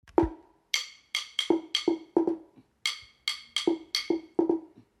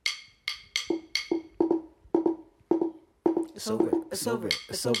It's over. It's over.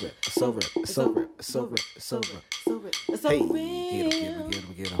 It's over. It's over. It's over. It's over. It's over. It's Hey, over.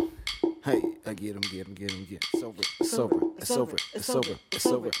 get him. Hey, I get him. It's over. It's over. It's over. It's over. It's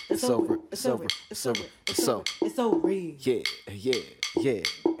over. It's over. It's over. It's over. It's over. It's over. Yeah.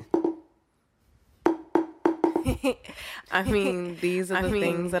 I mean, these are the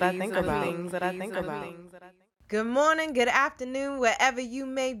things that I think about. Good morning, good afternoon, wherever you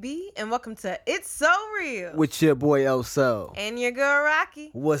may be, and welcome to It's So Real. With your boy Oso. And your girl Rocky.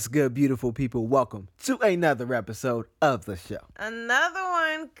 What's good, beautiful people? Welcome to another episode of the show. Another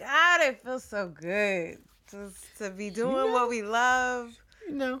one. God, it feels so good to be doing what we love.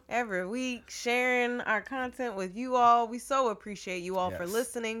 Every week, sharing our content with you all. We so appreciate you all for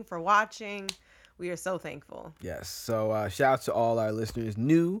listening, for watching. We are so thankful. Yes. So shout out to all our listeners,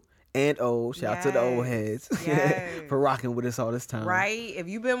 new and old. Shout out to the old heads for rocking with us all this time. Right. If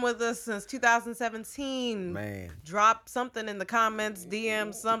you've been with us since 2017, drop something in the comments,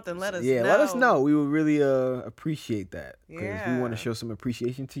 DM something. Let us know. Yeah, let us know. We would really appreciate that because we want to show some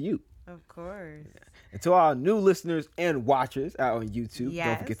appreciation to you. Of course. Yeah. And to our new listeners and watchers out on YouTube,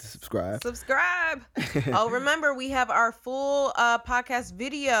 don't forget to subscribe. Oh, remember, we have our full podcast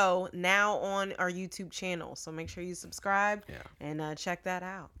video now on our YouTube channel. So make sure you subscribe and check that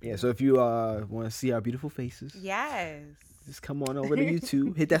out. Yeah, so if you want to see our beautiful faces, just come on over to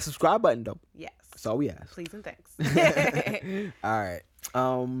YouTube. Hit that subscribe button, though. Yes. That's all we ask. Please and thanks. All right.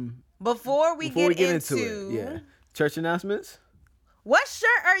 Before we get into it, church announcements. What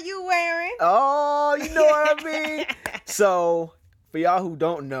shirt are you wearing? Oh, you know what I mean? So, for y'all who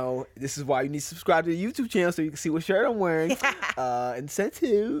don't know, this is why you need to subscribe to the YouTube channel so you can see what shirt I'm wearing.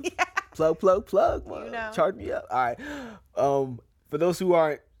 Incentive. Plug. You know. Charge me up. All right. For those who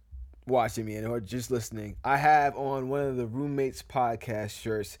aren't watching me and who are just listening, I have on one of the Roommates podcast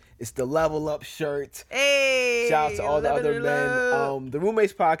shirts. It's the Level Up shirt. Hey. Shout out to all the other men. The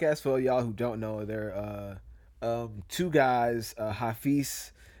Roommates podcast, for y'all who don't know, they're two guys,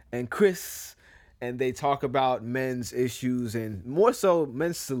 Hafiz and Chris, and they talk about men's issues and more so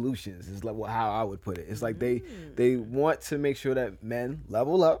men's solutions is like how I would put it. It's like they want to make sure that men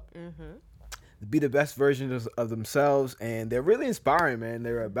level up, be the best versions of themselves, and they're really inspiring, man.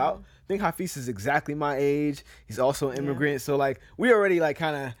 They're about, I think Hafiz is exactly my age. He's also an immigrant, so like we already like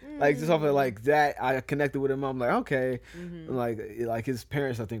kind of like just off of like that. I connected with him. I'm like, okay, like his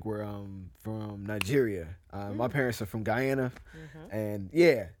parents I think were from Nigeria. My parents are from Guyana, and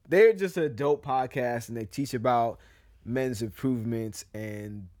they're just a dope podcast, and they teach about men's improvements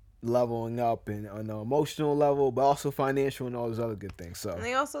and leveling up and on the emotional level, but also financial and all those other good things. So and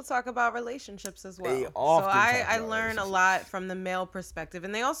they also talk about relationships as well. So I learn a lot from the male perspective,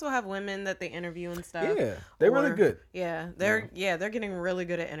 and they also have women that they interview and stuff. Yeah, they're really good. Yeah, they're getting really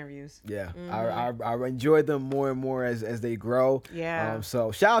good at interviews. Yeah, I enjoy them more and more as they grow. Yeah.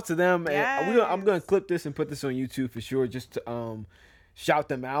 So shout out to them. And I'm gonna clip this and put this on YouTube for sure, just to shout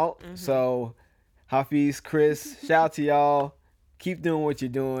them out. So Hafiz, Chris, shout out to y'all. Keep doing what you're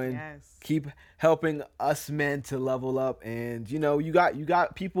doing. Yes. Keep helping us men to level up, and you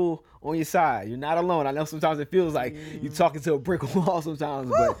got people on your side. You're not alone. I know sometimes it feels like you're talking to a brick wall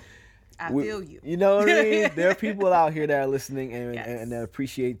sometimes, but I feel you. You know what I mean? There are people out here that are listening and that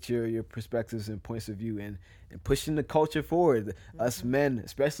appreciate your perspectives and points of view and pushing the culture forward. Us men,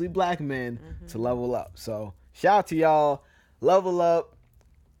 especially black men, to level up. So shout out to y'all. Level up.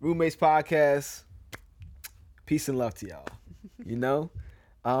 Roommates podcast. Peace and love to y'all. You know,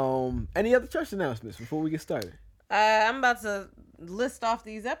 any other church announcements before we get started? I'm about to list off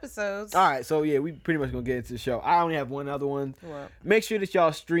these episodes. All right, so we pretty much gonna get into the show. I only have one other one. What? Make sure that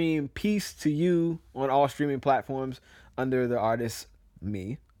y'all stream Peace to You on all streaming platforms under the artist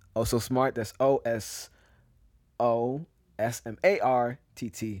me. Also Smart. That's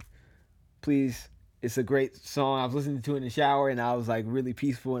OSOSMARTT. Please, it's a great song. I was listening to it in the shower and I was like really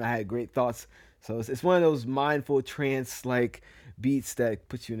peaceful and I had great thoughts. So it's one of those mindful trance like beats that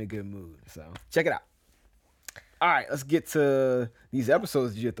puts you in a good mood. So check it out. All right, let's get to these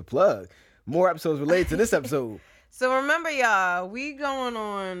episodes you have to plug. More episodes related to this episode. So remember, y'all, we going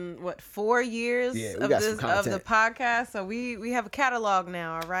on 4 years of the podcast. So we have a catalog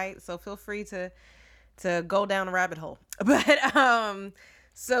now, all right? So feel free to go down a rabbit hole. But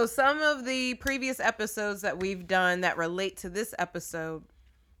so some of the previous episodes that we've done that relate to this episode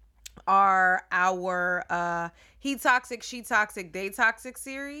are our He Toxic, She Toxic, They Toxic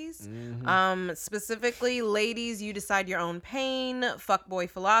series. Specifically, ladies, you decide your own pain, fuckboy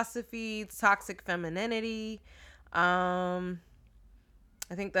philosophy, toxic femininity. I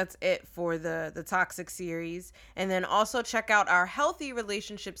think that's it for the toxic series. And then also check out our healthy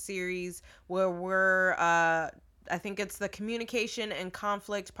relationship series where we're I think it's the communication and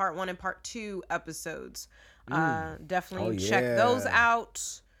conflict part 1 and part 2 episodes. Definitely check those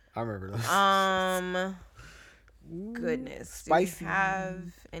out. I remember those. Goodness. Spicy. Do we have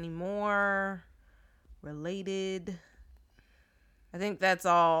any more related? I think that's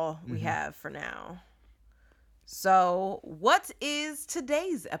all we have for now. So, what is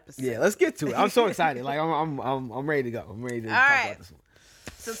today's episode? Yeah, let's get to it. I'm so excited. Like I'm ready to go. I'm ready to talk about this one.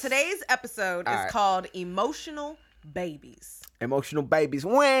 So today's episode is called Emotional Babies. Emotional babies.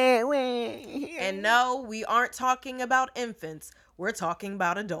 Wah, wah. And no, we aren't talking about infants. We're talking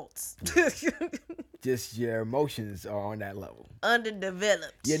about adults. Just your emotions are on that level.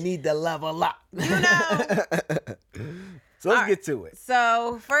 Underdeveloped. You need to level up. You know. So let's get to it.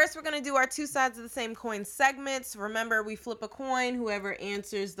 So first we're going to do our 2 sides of the same coin segments. Remember, we flip a coin. Whoever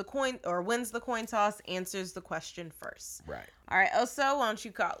answers the coin or wins the coin toss answers the question first. Right. All right, Oso, why don't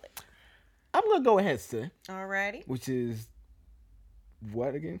you call it? I'm going to go ahead, sir. All righty. Which is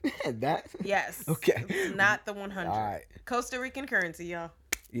what again? That? Yes. Okay. It's not the 100. All right. Costa Rican currency, y'all.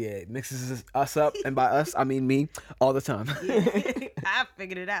 Yeah, it mixes us up. And by us, I mean me all the time. Yeah. I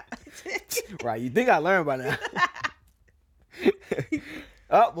figured it out. Right. You think I learned by now.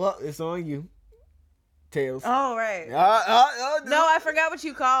 Oh, well, it's on you. Tails. Oh, right. No, I forgot what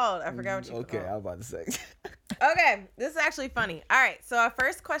you called. Okay, I was about to say. Okay, this is actually funny. All right, so our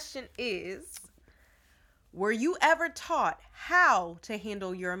first question is, were you ever taught how to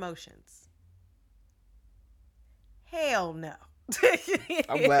handle your emotions? Hell no.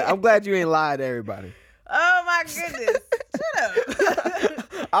 I'm glad you ain't lied to everybody. Oh, my goodness. Shut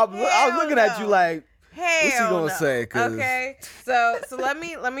up. I was looking at you like, what's he gonna say? Okay, so let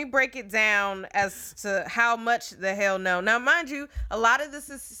me break it down as to how much the hell no. Now, mind you, a lot of this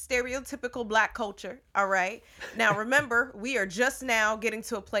is stereotypical Black culture. All right. Now, remember, we are just now getting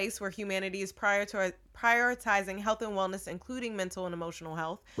to a place where humanity is prioritizing health and wellness, including mental and emotional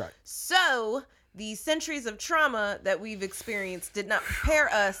health. Right. So the centuries of trauma that we've experienced did not prepare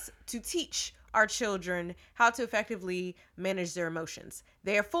us to teach our children how to effectively manage their emotions.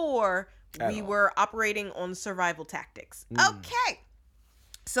 Therefore, we were operating on survival tactics. Okay.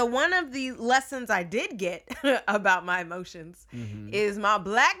 So one of the lessons I did get about my emotions is my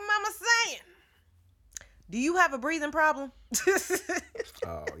Black mama saying, do you have a breathing problem?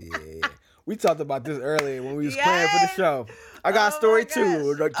 Oh, yeah. We talked about this earlier when we was playing for the show. I got a story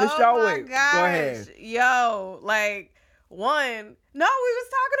too. Just y'all wait. Go ahead. Yo, like, we was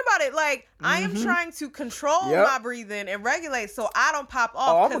talking about it. Like, I am trying to control my breathing and regulate so I don't pop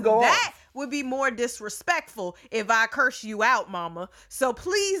off. Because that would be more disrespectful if I curse you out, mama. So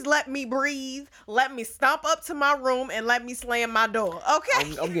please let me breathe. Let me stomp up to my room and let me slam my door.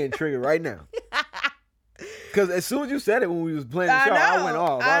 Okay? I'm getting triggered right now. Because as soon as you said it when we was playing the show, I went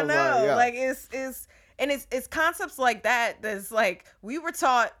off. I know. Like, it's concepts like that that's like, we were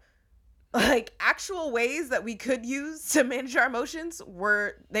taught like actual ways that we could use to manage our emotions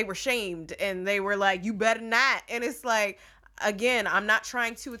were shamed, and they were like, you better not. And it's like, again, I'm not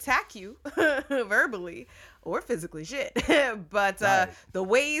trying to attack you verbally or physically, shit. But the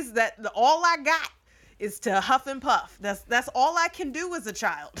ways that all I got is to huff and puff. That's all I can do as a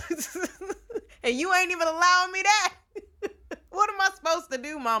child. And you ain't even allowing me that. What am I supposed to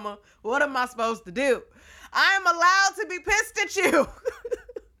do, mama? What am I supposed to do? I am allowed to be pissed at you.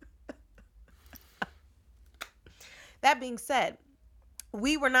 That being said,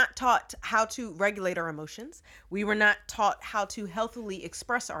 we were not taught how to regulate our emotions. We were not taught how to healthily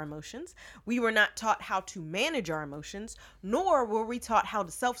express our emotions. We were not taught how to manage our emotions, nor were we taught how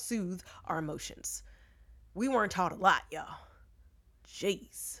to self-soothe our emotions. We weren't taught a lot, y'all.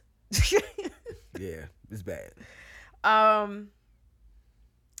 Jeez. Yeah, it's bad. I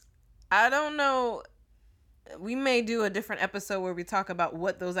don't know. We may do a different episode where we talk about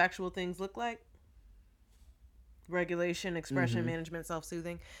what those actual things look like. Regulation, expression, management,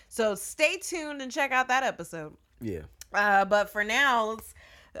 self-soothing. So stay tuned and check out that episode. Yeah. But for now, let's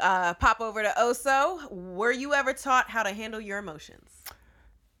pop over to Oso. Were you ever taught how to handle your emotions?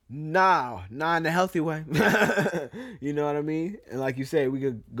 Nah, not in a healthy way. You know what I mean? And like you said, we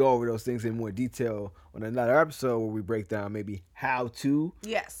could go over those things in more detail on another episode where we break down maybe how to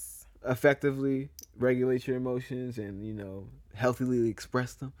effectively regulate your emotions and, you know, healthily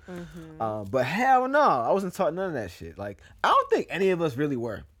express them. But hell no, I wasn't taught none of that shit. Like, I don't think any of us really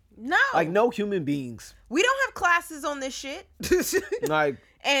were. No. Like, no human beings. We don't have classes on this shit. Like,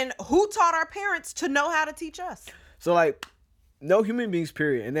 and who taught our parents to know how to teach us? So, like, no human beings,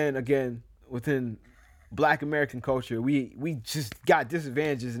 period. And then, again, within Black American culture, we just got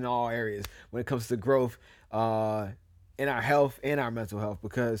disadvantages in all areas when it comes to growth and in our health and our mental health,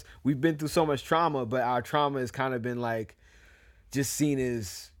 because we've been through so much trauma, but our trauma has kind of been like just seen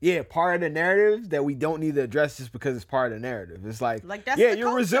as part of the narrative that we don't need to address just because it's part of the narrative. It's like that's you're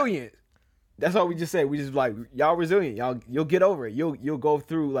culture. Resilient. That's all we just say. We just like, y'all resilient. You'll get over it. You'll go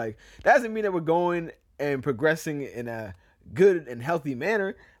through. Like, that doesn't mean that we're going and progressing in a good and healthy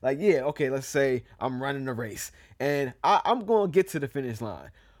manner. Like, okay, let's say I'm running a race and I'm going to get to the finish line.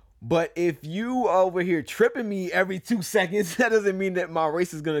 But if you over here tripping me every 2 seconds, that doesn't mean that my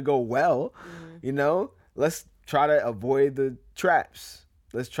race is going to go well. Let's try to avoid the traps.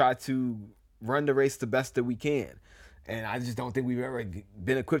 Let's try to run the race the best that we can. And I just don't think we've ever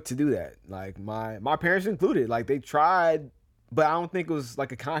been equipped to do that. Like, my parents included. Like, they tried, but I don't think it was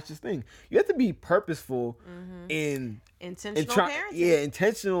like a conscious thing. You have to be purposeful in intentional parenting. Yeah,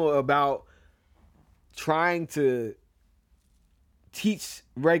 intentional about trying to teach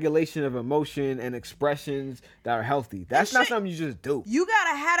regulation of emotion and expressions that are healthy. That's not something you just do. You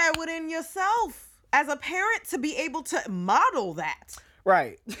gotta have that within yourself as a parent to be able to model that.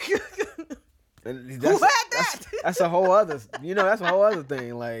 Right. And who had that? That's a whole other, that's a whole other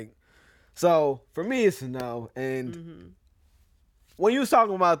thing. Like, so for me, it's a no. And when you was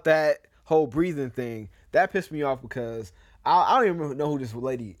talking about that whole breathing thing, that pissed me off because I don't even know who this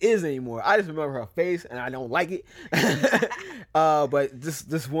lady is anymore. I just remember her face, and I don't like it. But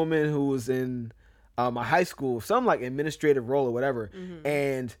this woman who was in my high school, some like administrative role or whatever,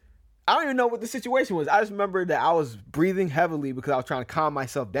 and I don't even know what the situation was. I just remember that I was breathing heavily because I was trying to calm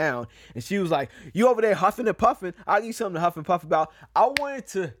myself down. And she was like, "You over there huffing and puffing? I'll give you something to huff and puff about." I wanted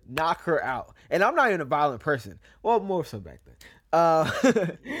to knock her out. And I'm not even a violent person. Well, more so back then. But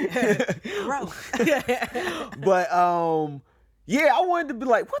I wanted to be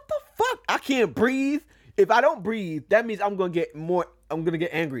like, what the fuck? I can't breathe. If I don't breathe, that means I'm gonna get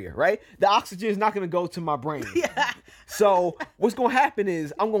angrier, right? The oxygen is not gonna go to my brain. So what's gonna happen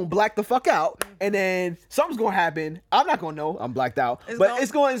is I'm gonna black the fuck out, and then something's gonna happen. I'm not gonna know I'm blacked out,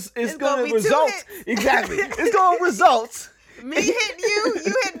 it's gonna result. Exactly. It's gonna result. Me hitting you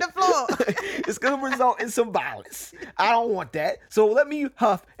hitting the floor. It's gonna result in some violence. I don't want that. So let me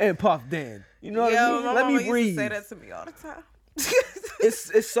huff and puff then. You know what I mean? Let me breathe. Used to say that to me all the time.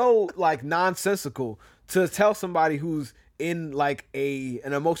 It's so like nonsensical to tell somebody who's in like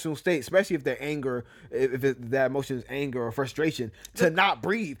an emotional state, especially if that emotion is anger or frustration, to not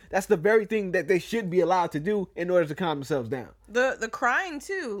breathe. That's the very thing that they should be allowed to do in order to calm themselves down. The crying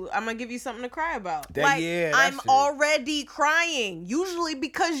too. I'm gonna give you something to cry about. I'm already crying, usually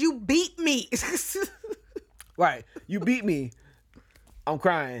because you beat me. Right, you beat me. I'm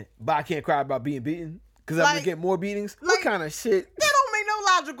crying, but I can't cry about being beaten because I'm gonna get more beatings. What kind of shit? That don't make no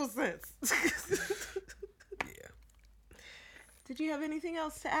logical sense. Did you have anything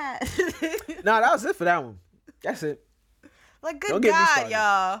else to add? No, that was it for that one. That's it. Like, good God,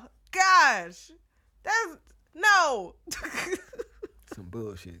 y'all. Gosh. That's... No. Some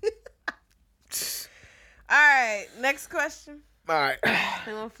bullshit. All right. Next question. All right.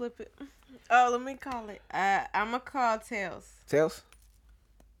 I'm going to flip it. Oh, let me call it. I'm going to call tails. Tails?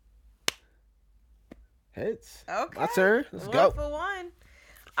 Heads. Okay. My turn. Let's go. 1 for 1.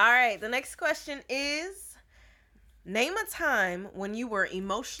 All right. The next question is... Name a time when you were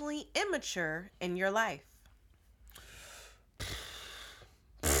emotionally immature in your life.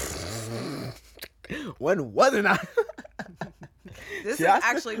 When wasn't I? This is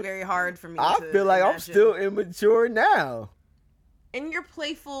actually very hard for me I feel like imagine. I'm still immature now. In your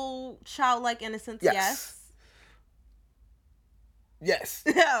playful, childlike innocence, yes.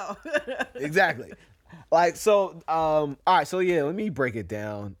 No. Exactly. Like, so, all right, so yeah, let me break it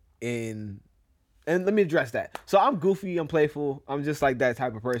down and let me address that. So I'm goofy, I'm playful, I'm just like that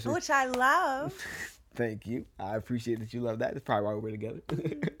type of person. Which I love. Thank you. I appreciate that you love that. That's probably why we're together.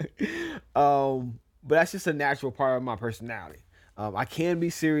 But that's just a natural part of my personality. I can be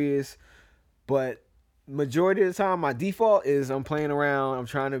serious, but majority of the time, my default is I'm playing around, I'm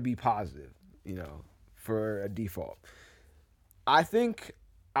trying to be positive, for a default. I think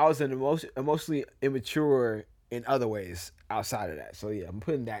I was emotionally immature in other ways outside of that. So yeah, I'm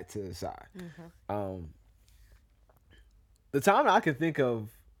putting that to the side. Mm-hmm. The time I can think of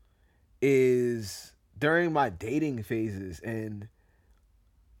is during my dating phases and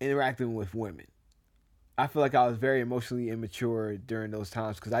interacting with women. I feel like I was very emotionally immature during those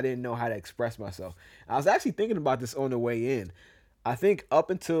times because I didn't know how to express myself. I was actually thinking about this on the way in. I think up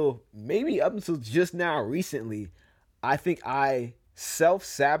until just now recently, I think I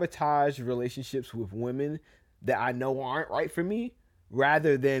self-sabotage relationships with women that I know aren't right for me,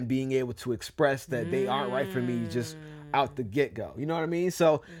 rather than being able to express that they aren't right for me just out the get-go. You know what I mean?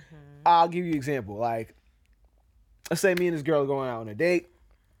 So I'll give you an example. Like, let's say me and this girl are going out on a date,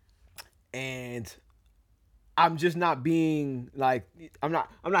 and I'm just not being like, I'm not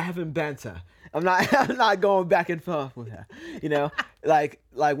having banter. I'm not going back and forth with her. You know, like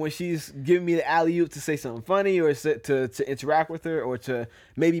when she's giving me the alley-oop to say something funny or to interact with her or to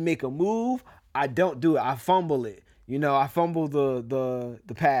maybe make a move, I don't do it. I fumble it. You know, I fumble the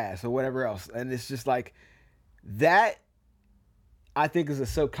pass or whatever else. And it's just like that, I think, is a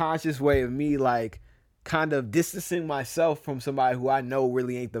subconscious way of me like kind of distancing myself from somebody who I know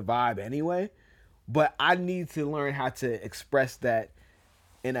really ain't the vibe anyway. But I need to learn how to express that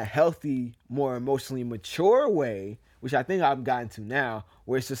in a healthy, more emotionally mature way, which I think I've gotten to now,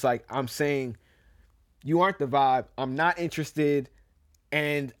 where it's just like I'm saying, you aren't the vibe, I'm not interested,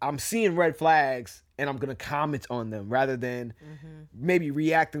 and I'm seeing red flags, and I'm going to comment on them rather than maybe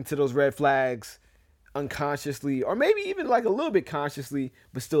reacting to those red flags unconsciously, or maybe even like a little bit consciously,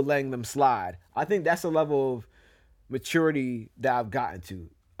 but still letting them slide. I think that's a level of maturity that I've gotten to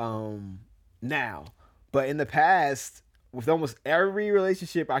now. But in the past, with almost every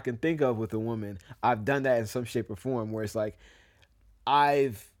relationship I can think of with a woman, I've done that in some shape or form, where it's like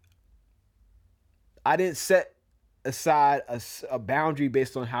I didn't set aside a boundary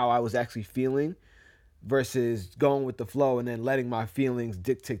based on how I was actually feeling versus going with the flow and then letting my feelings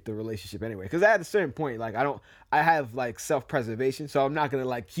dictate the relationship anyway. Because at a certain point, like I have like self-preservation, so I'm not gonna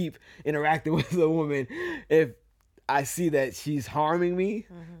like keep interacting with a woman if I see that she's harming me,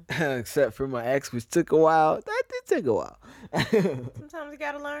 except for my ex, which took a while. That did take a while. Sometimes you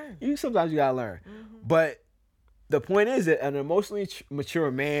gotta learn. Sometimes you gotta learn. But the point is that an emotionally mature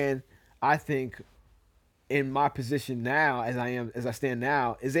man, I think, in my position now, as I stand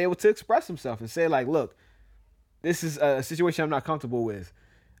now, is able to express himself and say like, look, this is a situation I'm not comfortable with.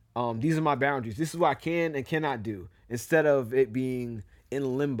 These are my boundaries. This is what I can and cannot do, instead of it being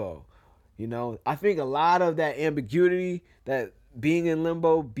in limbo. You know, I think a lot of that ambiguity, that being in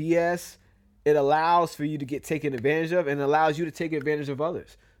limbo BS, it allows for you to get taken advantage of and allows you to take advantage of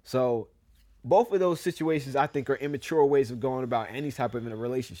others. So both of those situations, I think, are immature ways of going about any type of a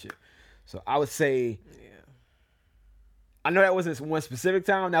relationship. So I would say, I know that wasn't one specific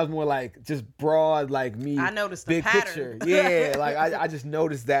time. That was more like just broad, like me. I noticed big the pattern. Picture. Yeah, like I just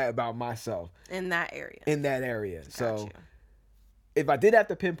noticed that about myself. In that area. Gotcha. So if I did have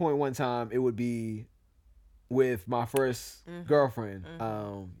to pinpoint one time, it would be with my first girlfriend.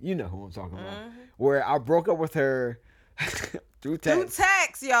 You know who I'm talking about. Where I broke up with her through text. Through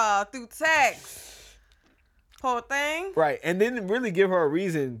text, y'all. Through text. Poor thing. Right. And didn't really give her a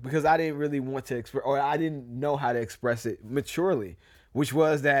reason, because I didn't really want to express, or I didn't know how to express it maturely, which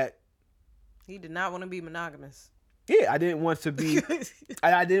was that he did not want to be monogamous. Yeah, I didn't want to be,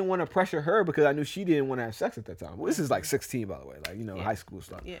 I didn't want to pressure her because I knew she didn't want to have sex at that time. Well, this is like 16, by the way, like, you know, high school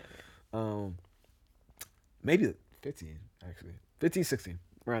stuff. Yeah. Maybe 15, actually. 15, 16,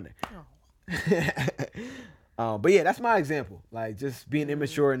 around there. But yeah, that's my example. Like, just being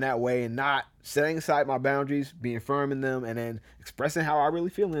immature in that way and not setting aside my boundaries, being firm in them, and then expressing how I really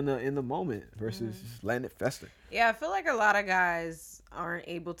feel in the moment versus just letting it fester. Yeah, I feel like a lot of guys aren't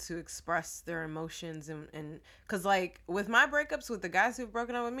able to express their emotions, and because like with my breakups with the guys who've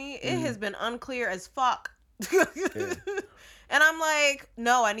broken up with me, it has been unclear as fuck. And I'm like,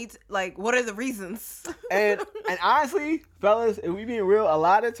 no, I need to, like, what are the reasons? and honestly, fellas, if we being real, a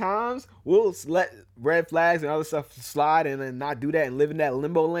lot of times we'll let red flags and other stuff slide and then not do that and live in that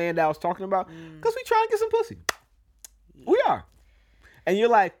limbo land that I was talking about because we trying to get some pussy. Yeah. We are. And you're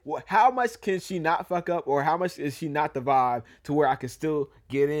like, well, how much can she not fuck up, or how much is she not the vibe to where I can still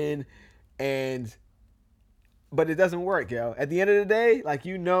get in? But it doesn't work, yo. At the end of the day, like,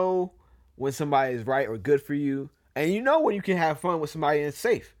 you know when somebody is right or good for you. And you know when you can have fun with somebody and it's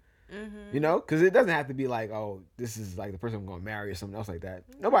safe. You know? Because it doesn't have to be like, oh, this is like the person I'm going to marry or something else like that.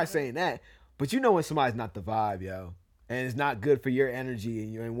 Nobody's saying that. But you know when somebody's not the vibe, yo. And it's not good for your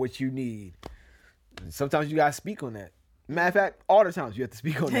energy and what you need. And sometimes you got to speak on that. Matter of fact, all the times you have to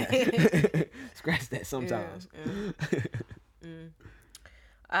speak on that. Scratch that sometimes.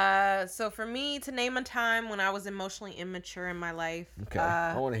 So for me, to name a time when I was emotionally immature in my life. Okay,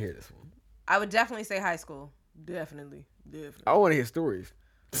 I want to hear this one. I would definitely say high school. Definitely. I want to hear stories.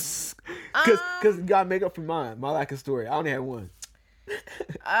 Because you got to make up for mine. My lack of story. I only had one.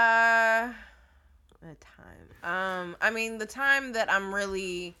 A time. I mean, the time that I'm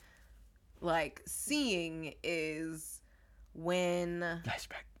really, like, seeing is when...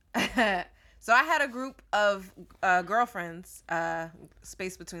 Flashback. So I had a group of girlfriends,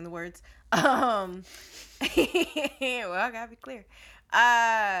 space between the words. Well, I gotta be clear.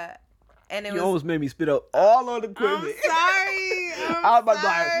 And it you almost made me spit up all on the equipment. I'm sorry. I was about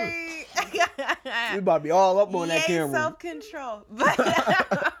to We about to be all up on that camera. Self-control.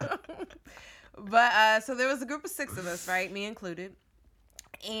 So there was a group of 6 of us, right? Me included.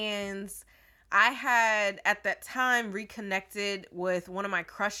 And I had, at that time, reconnected with one of my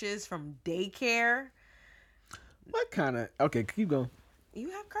crushes from daycare. What kind of... Okay, keep going. You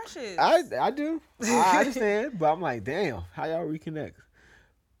have crushes. I do. I understand. But I'm like, damn, how y'all reconnect?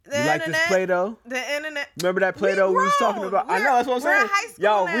 You like this Play-Doh? The internet. Remember that Play-Doh we was talking about? I know, that's what I'm saying. High school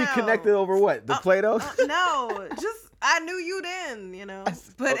y'all now. Reconnected over what? The Play-Doh? No, just I knew you then, you know.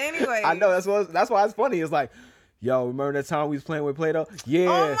 But anyway. I know, that's why it's funny. It's like, yo, remember that time we was playing with Play-Doh? Yeah,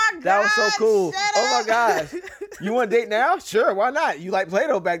 oh my gosh, that was so cool. Oh my gosh. You want to date now? Sure, why not? You like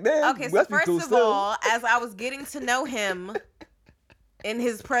Play-Doh back then. Okay, so first of all, as I was getting to know him in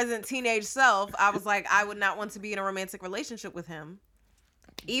his present teenage self, I was like, I would not want to be in a romantic relationship with him.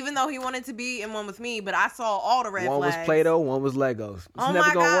 Even though he wanted to be in one with me, but I saw all the red flags. One was Play-Doh, one was Legos. It's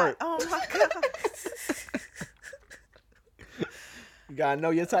never going to work. Oh my God. You got to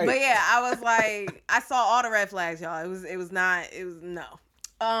know your type. But yeah, I was like, I saw all the red flags, y'all. It was no.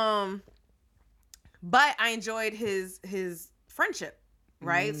 But I enjoyed his friendship,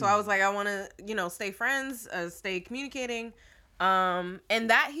 right? So I was like, I want to, stay friends, stay communicating. And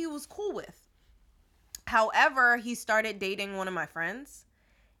that he was cool with. However, he started dating one of my friends,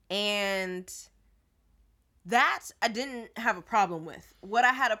 and that I didn't have a problem with. What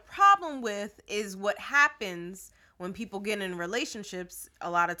I had a problem with is what happens when people get in relationships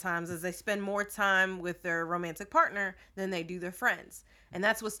a lot of times is they spend more time with their romantic partner than they do their friends. And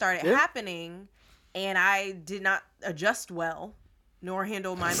that's what started happening. And I did not adjust well, nor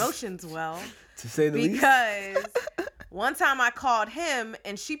handle my emotions well. To say the least. Because one time I called him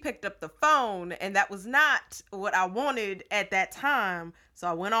and she picked up the phone, and that was not what I wanted at that time. So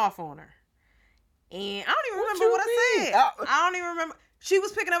I went off on her. And I don't even remember what I said. I don't even remember. She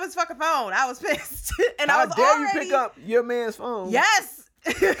was picking up his fucking phone. I was pissed. And How dare you pick up your man's phone? Yes.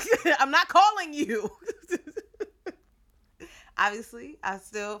 I'm not calling you. Obviously, I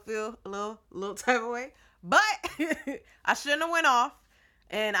still feel a little type of way. But I shouldn't have went off.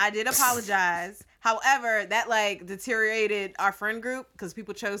 And I did apologize. However, that deteriorated our friend group because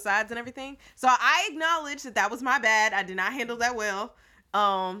people chose sides and everything. So I acknowledge that was my bad. I did not handle that well.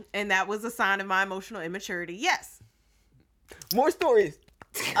 And that was a sign of my emotional immaturity. Yes. More stories.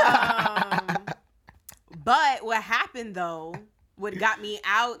 But what happened though, what got me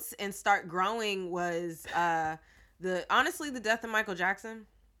out and start growing was honestly the death of Michael Jackson.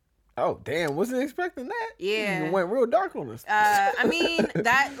 Oh damn! Wasn't expecting that. Yeah, you went real dark on us. I mean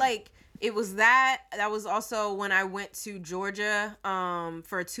that it was that was also when I went to Georgia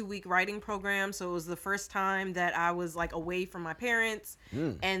for a 2-week writing program. So it was the first time that I was away from my parents.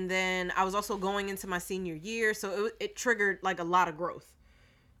 And then I was also going into my senior year. So it triggered a lot of growth.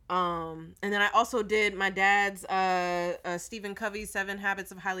 And then I also did my dad's Stephen Covey's 7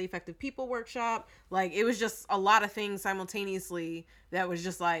 Habits of Highly Effective People workshop. It was just a lot of things simultaneously that was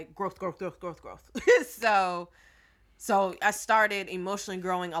just growth. So I started emotionally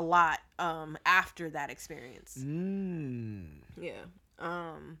growing a lot after that experience. Yeah.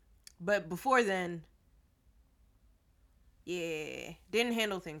 But before then, didn't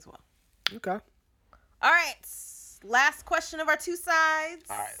handle things well. Okay. All right. Last question of our 2 sides.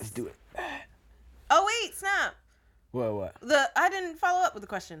 All right, let's do it. Oh wait, snap. What? I didn't follow up with the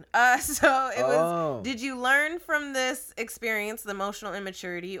question. So it was, did you learn from this experience, the emotional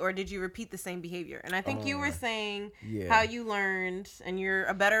immaturity, or did you repeat the same behavior? And I think you were saying how you learned and you're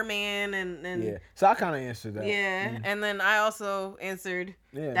a better man and yeah. So I kind of answered that. Yeah. Mm-hmm. And then I also answered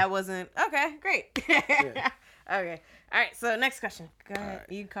that wasn't okay, great. Okay. All right, so next question. Go ahead.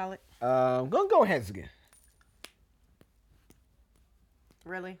 Right. You call it. I'm going to go heads again.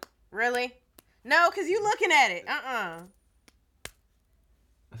 Really? No, because you looking at it. I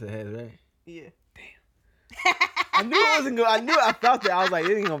said heads, right? Yeah. Damn. I knew it wasn't good. I felt it. I was like,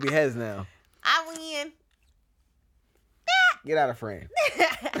 it ain't going to be heads now. I win. Get out of frame.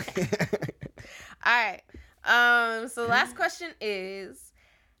 All right. So last question is,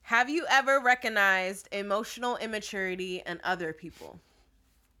 have you ever recognized emotional immaturity in other people?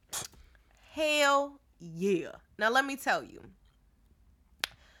 Hell yeah. Now let me tell you.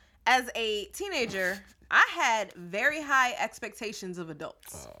 As a teenager, I had very high expectations of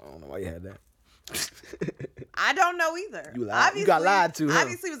adults. I don't know why you had that. I don't know either. You got lied to, huh?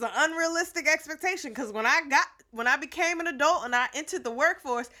 Obviously, it was an unrealistic expectation because when I became an adult and I entered the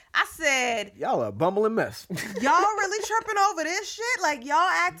workforce, I said, y'all a bumbling mess. Y'all really tripping over this shit? Y'all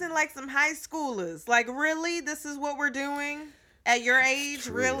acting like some high schoolers. Really? This is what we're doing at your age?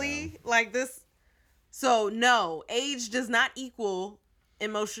 True, really? This? So, no. Age does not equal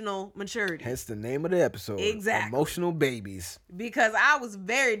emotional maturity. Hence the name of the episode. Exactly. Emotional babies. Because I was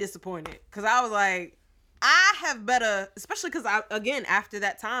very disappointed. Because I was like, I have better, especially because after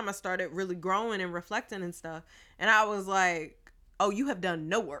that time, I started really growing and reflecting and stuff. And I was like, oh, you have done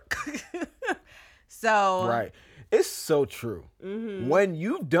no work. So. Right. It's so true. Mm-hmm. When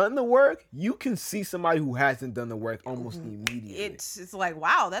you've done the work, you can see somebody who hasn't done the work almost immediately. It's like,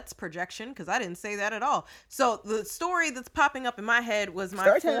 wow, that's projection, because I didn't say that at all. So the story that's popping up in my head was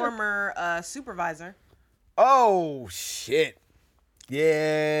my former supervisor. Oh, shit.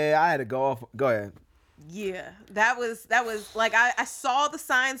 Yeah, I had to go off. Go ahead. Yeah, that was like, I saw the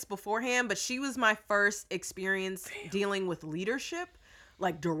signs beforehand, but she was my first experience dealing with leadership.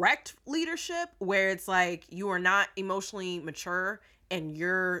 Like direct leadership, where it's like, you are not emotionally mature and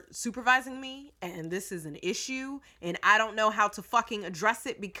you're supervising me and this is an issue and I don't know how to fucking address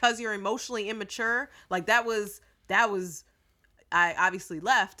it because you're emotionally immature. Like that was I obviously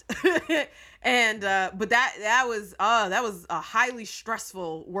left. And but that was a highly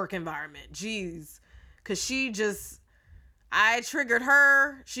stressful work environment. Jeez. Cause I triggered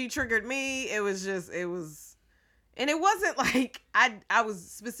her, she triggered me. And it wasn't like I was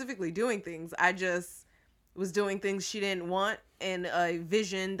specifically doing things. I just was doing things she didn't want and a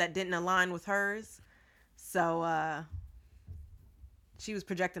vision that didn't align with hers. So she was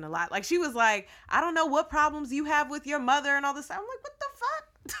projecting a lot. Like she was like, I don't know what problems you have with your mother and all this. I'm like, what the fuck?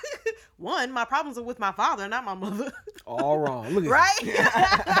 One, my problems are with my father, not my mother. All wrong. Look at right?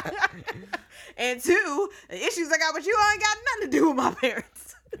 And two, the issues I got with you ain't got nothing to do with my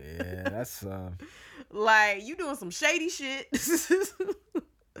parents. Yeah, that's like, you doing some shady shit.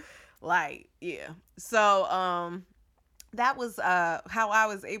 Like, yeah. So, that was how I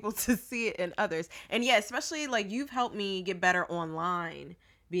was able to see it in others. And yeah, especially like you've helped me get better online,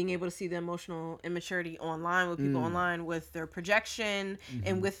 being able to see the emotional immaturity online with people online, with their projection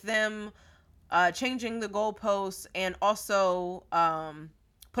and with them changing the goalposts, and also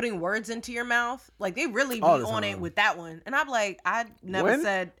putting words into your mouth. Like they really be on it with that one. And I'm like, I never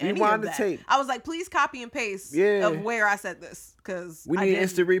said any of that. Tape. I was like, please copy and paste of where I said this, because we need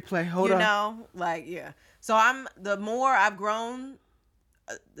instant replay. Hold on. You know, like, yeah. So the more I've grown,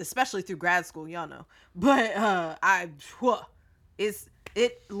 especially through grad school, y'all know, but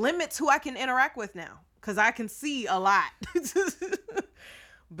it limits who I can interact with now, because I can see a lot.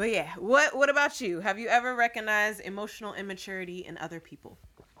 But yeah, what about you? Have you ever recognized emotional immaturity in other people?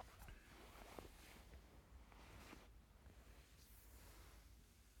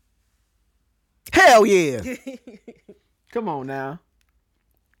 Hell yeah. Come on now.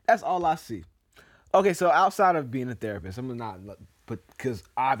 That's all I see. Okay, so outside of being a therapist, I'm not, but because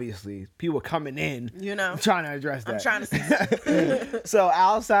obviously people coming in, you know, I'm trying to address that. I'm trying to see. So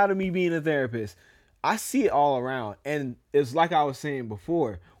outside of me being a therapist, I see it all around. And it's like I was saying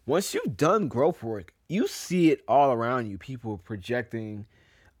before, once you've done growth work, you see it all around you. People projecting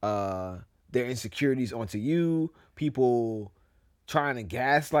their insecurities onto you, people trying to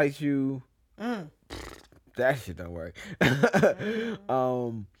gaslight you. That shit don't work.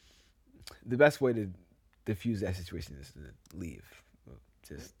 The best way to diffuse that situation is to leave.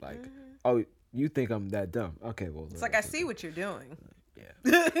 Just like, oh, you think I'm that dumb? Okay, well, it's like, I see what you're doing. Yeah,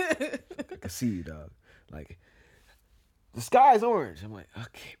 I can see you, dog. Like, the sky's orange. I'm like,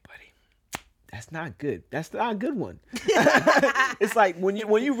 okay, buddy, that's not good. That's not a good one. It's like when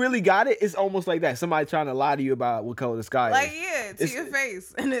you really got it, it's almost like that. Somebody trying to lie to you about what color the sky is. Like, yeah, to your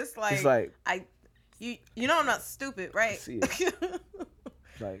face, and it's like you know I'm not stupid, right? I see it.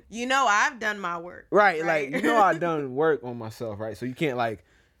 Like, you know I've done my work. Right, like, you know I've done work on myself, right? So you can't like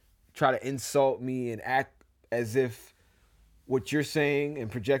try to insult me and act as if what you're saying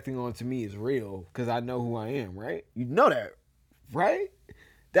and projecting onto me is real, because I know who I am, right? You know that, right?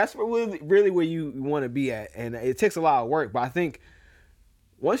 That's really where you want to be at. And it takes a lot of work, but I think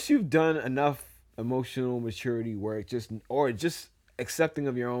once you've done enough emotional maturity work, just accepting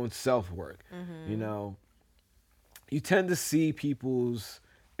of your own self-work, you know, you tend to see people's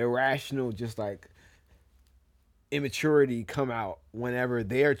irrational, just like immaturity come out whenever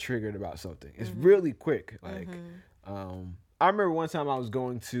they're triggered about something. It's really quick. Like, I remember one time I was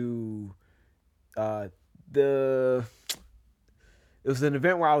going to it was an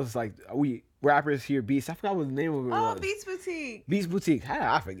event where I was like, we rappers hear Beats. I forgot what the name of it was. Oh, Beats Boutique. Beats Boutique. How did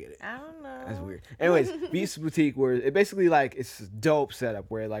I forget it? I don't know. That's weird. Anyways, Beats Boutique, where it basically like, it's a dope setup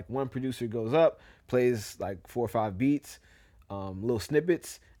where like one producer goes up, plays like 4 or 5 beats, little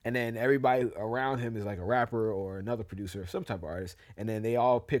snippets, and then everybody around him is like a rapper or another producer or some type of artist, and then they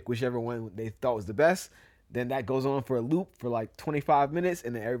all pick whichever one they thought was the best. then that goes on for a loop for like 25 minutes,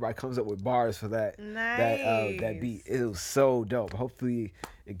 and then everybody comes up with bars for that that beat. It was so dope. Hopefully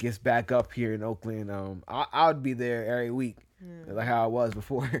it gets back up here in Oakland. I would be there every week, like how I was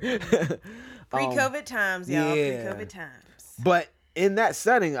before. Pre-COVID times, y'all. Yeah. Pre-COVID times. But in that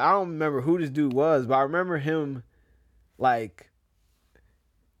setting, I don't remember who this dude was, but I remember him like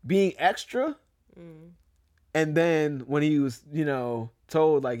being extra. And then when he was,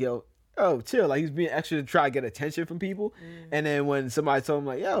 told like, yo, chill, like he's being extra to try to get attention from people. And then when somebody told him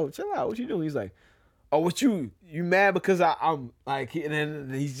like, yo, chill out, what you doing? He's like, oh, what you mad because I'm like, and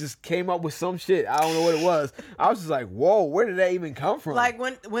then he just came up with some shit. I don't know what it was. I was just like, whoa, where did that even come from? Like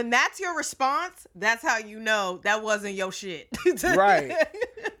when that's your response, that's how you know that wasn't your shit. Right.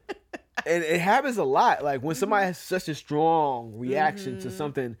 And it happens a lot. Like when somebody has such a strong reaction to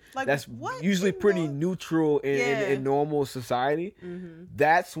something like, that's usually pretty neutral in normal society,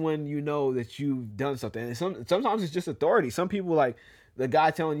 that's when you know that you've done something. And sometimes it's just authority. Some people, like the guy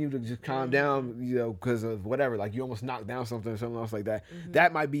telling you to just calm down, because of whatever, like you almost knocked down something or something else like that.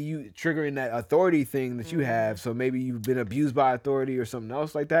 That might be you triggering that authority thing that you have. So maybe you've been abused by authority or something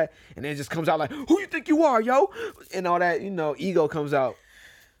else like that. And then it just comes out like, who you think you are, yo? And all that, ego comes out.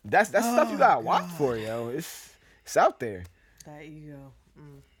 That's stuff you gotta watch for, yo. It's out there. That ego.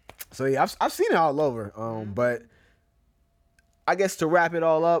 So yeah, I've seen it all over. But I guess to wrap it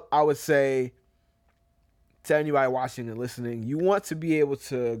all up, I would say to anybody watching and listening, you want to be able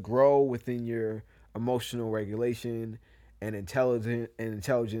to grow within your emotional regulation and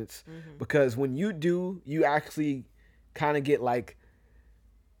intelligence, because when you do, you actually kind of get like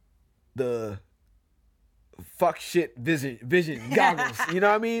the fuck shit vision goggles. You know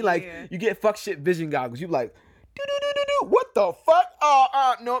what I mean? Like you get fuck shit vision goggles. You like, what the fuck?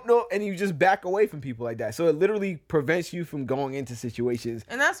 Nope. And you just back away from people like that. So it literally prevents you from going into situations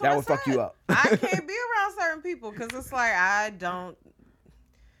and that's what that would fuck you up. I can't be around certain people because it's like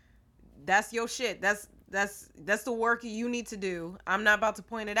that's your shit. That's the work you need to do. I'm not about to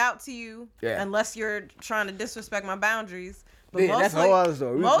point it out to you unless you're trying to disrespect my boundaries. But mostly, that's a whole other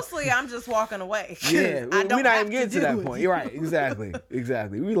story. Mostly, I'm just walking away. Yeah, we're not even getting to that point. You're right. Exactly.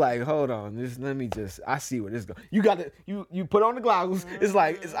 We like, hold on. I see where this goes. You got to, you put on the goggles. It's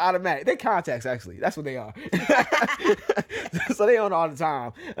like, it's automatic. They're contacts, actually. That's what they are. So they on all the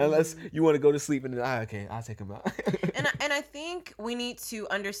time. Unless you want to go to sleep and then, okay, I'll take them out. And I think we need to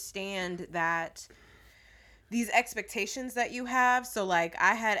understand that these expectations that you have. So like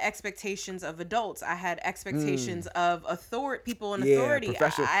I had expectations of adults. I had expectations of people in authority.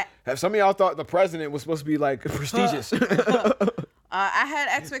 Have some of y'all thought the president was supposed to be like prestigious? I had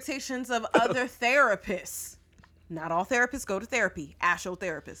expectations of other therapists. Not all therapists go to therapy. Actual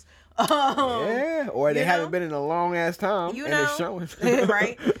therapists. Or they haven't been in a long ass time. It's showing.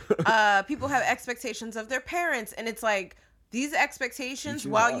 Right? People have expectations of their parents, and it's like, these expectations,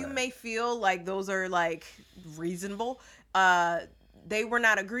 while you may feel like those are like reasonable, they were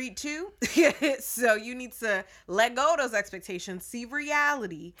not agreed to. So you need to let go of those expectations, see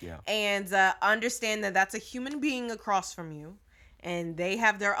reality, and understand that that's a human being across from you, and they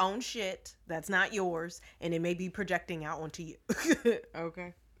have their own shit that's not yours, and it may be projecting out onto you.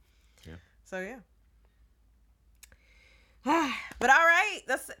 Okay. Yeah. So yeah. But all right,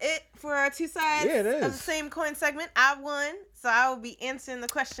 that's it for our two sides of the same coin segment. I won, so I will be answering the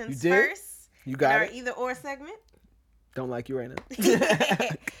questions first. You got our either or segment. Don't like you right now.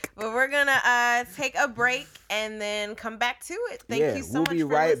 But we're gonna take a break and then come back to it. Thank you so much for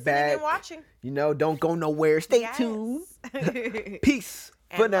listening and watching. Don't go nowhere. Stay tuned. Peace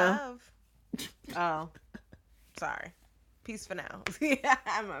for now. Oh, sorry. Peace for now.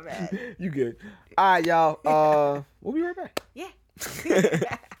 My bad. You good. All right, y'all. We'll be right back. Yeah.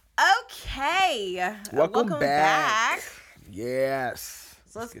 Okay. Welcome back. Yes.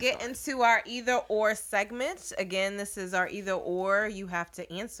 So let's get into our either or segment. Again, this is our either or. You have to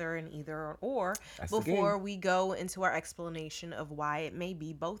answer an either or before we go into our explanation of why it may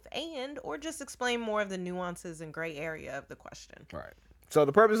be both and, or just explain more of the nuances and gray area of the question. All right. So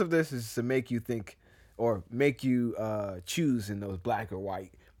the purpose of this is to make you think or make you choose in those black or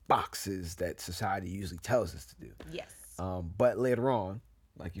white boxes that society usually tells us to do. Yes. But later on,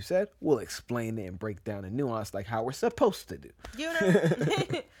 like you said, we'll explain it and break down the nuance like how we're supposed to do.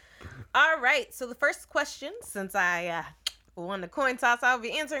 All right. So the first question, since I won the coin toss, I'll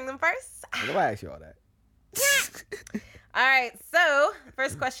be answering them first. Nobody asked you all that. All right. So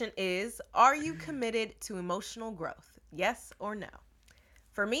first question is, are you committed to emotional growth? Yes or no?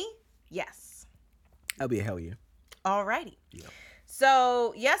 For me, yes. That'll be a hell yeah. Alrighty. Yeah.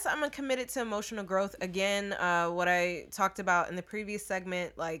 So, yes, I'm committed to emotional growth. Again, what I talked about in the previous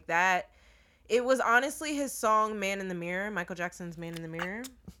segment, like that it was honestly his song Man in the Mirror, Michael Jackson's Man in the Mirror,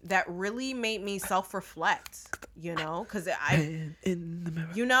 that really made me self-reflect, you know, because Man in the mirror.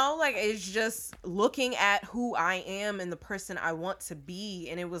 You know, like, it's just looking at who I am and the person I want to be.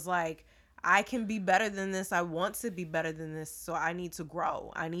 And it was like, I can be better than this. I want to be better than this. So I need to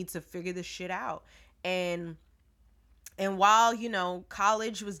grow. I need to figure this shit out. And while, you know,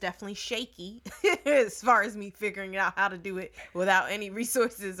 college was definitely shaky as far as me figuring out how to do it without any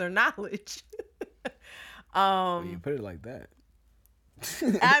resources or knowledge. You put it like that.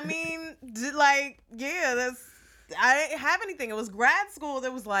 I mean, like, yeah, I didn't have anything. It was grad school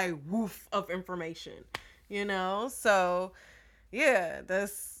that was like woof of information, you know? So, yeah,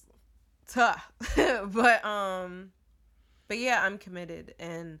 that's tough. But yeah, I'm committed.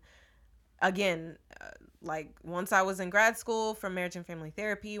 And again, like, once I was in grad school for marriage and family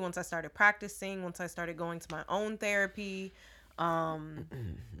therapy, once I started practicing, once I started going to my own therapy, like,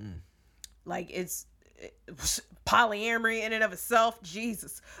 it's polyamory in and of itself,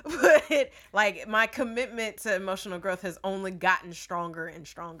 Jesus. But like, my commitment to emotional growth has only gotten stronger and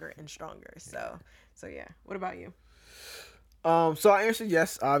stronger and stronger. So yeah. What about you? So I answered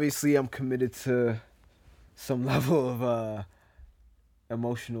yes. Obviously, I'm committed to some level of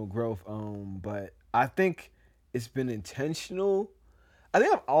emotional growth. But I think it's been intentional. I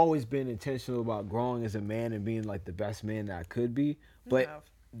think I've always been intentional about growing as a man and being like the best man that I could be. But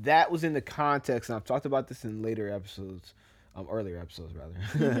that was in the context, and I've talked about this in earlier episodes rather.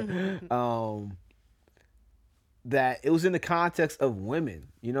 That it was in the context of women.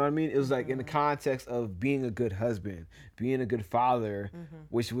 You know what I mean? It was like in the context of being a good husband, being a good father,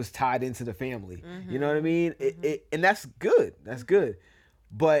 which was tied into the family. You know what I mean? And that's good. That's good.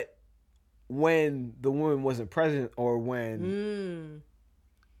 But when the woman wasn't present, or when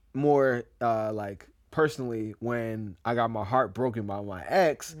more like personally, when I got my heart broken by my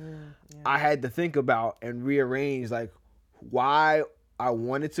ex, I had to think about and rearrange like why I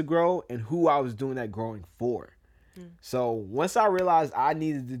wanted to grow and who I was doing that growing for. So once I realized I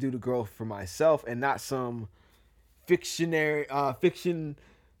needed to do the growth for myself and not some fiction in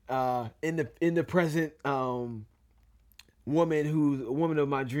the present woman of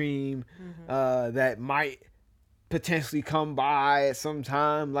my dream that might potentially come by at some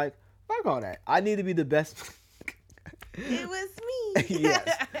time, like, fuck all that. I need to be the best. It was me.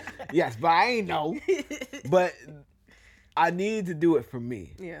 Yes, but I ain't know. But I needed to do it for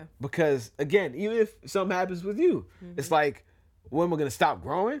me. Yeah. Because again, even if something happens with you, it's like, when am I gonna stop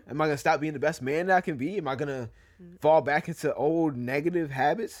growing? Am I gonna stop being the best man that I can be? Am I gonna fall back into old negative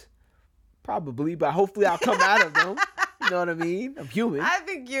habits? Probably, but hopefully I'll come out of them. You know what I mean? I'm human. I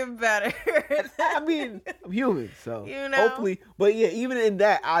think you're better. I mean, I'm human, so you know? Hopefully. But yeah, even in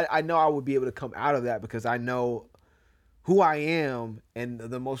that, I know I would be able to come out of that because I know who I am and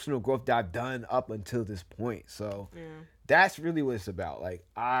the emotional growth that I've done up until this point. So that's really what it's about. Like,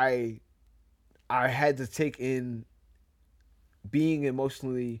 I had to take in being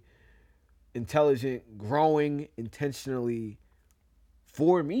emotionally intelligent, growing intentionally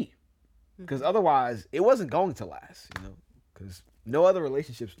for me. Because otherwise, it wasn't going to last, you know? Because no other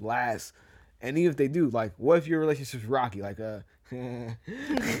relationships last. And even if they do, like, what if your relationship's rocky? Like,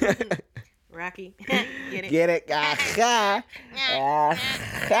 Rocky. Get it? Get it?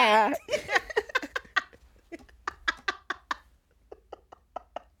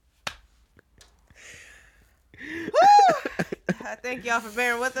 Thank y'all for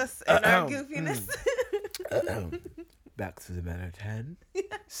bearing with us and our goofiness. Back to the matter 10.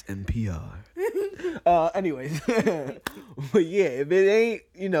 It's NPR. Anyways. But yeah, if it ain't,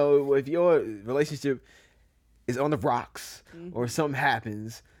 you know, if your relationship is on the rocks or something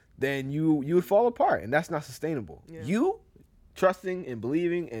happens, then you would fall apart, and that's not sustainable. Yeah. You trusting and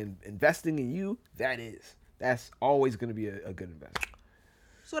believing and investing in you, that's always going to be a good investment.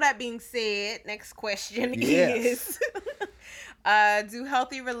 So that being said, next question is, do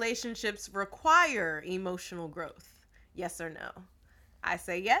healthy relationships require emotional growth? Yes or no? I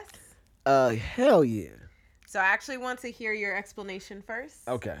say yes. Hell yeah. So I actually want to hear your explanation first.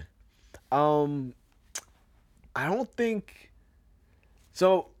 Okay. I don't think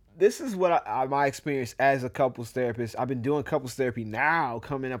so. This is what my experience as a couples therapist. I've been doing couples therapy now,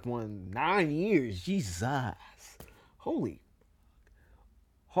 coming up on 9 years. Jesus, holy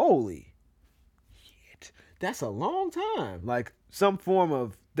shit, that's a long time. Like, some form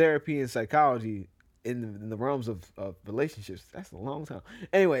of therapy and psychology in the realms of relationships, that's a long time.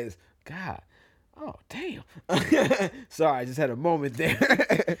 Anyways, God, Oh, damn. Sorry, I just had a moment there.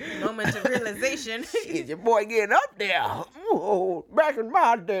 Moment of realization. Shit, your boy getting up there. Oh, back in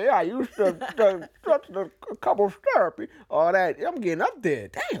my day, I used to touch the couples therapy. All that. I'm getting up there.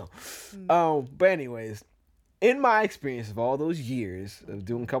 Damn. But anyways, in my experience of all those years of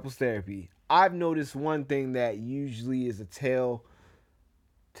doing couples therapy, I've noticed one thing that usually is a tell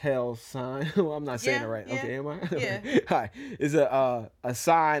sign. Well, I'm not saying it right. Yeah. Okay, am I? Yeah. Hi. Is a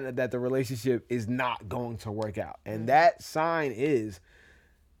sign that the relationship is not going to work out. And that sign is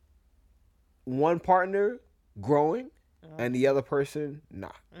one partner growing and the other person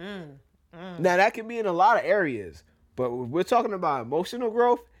not. Now, that can be in a lot of areas, but when we're talking about emotional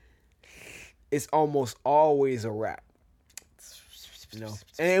growth, it's almost always a wrap. You know,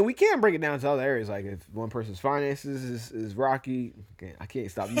 and we can't break it down to other areas. Like if one person's finances is rocky, I can't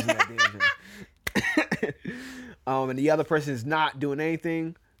stop using that damn thing. And the other person is not doing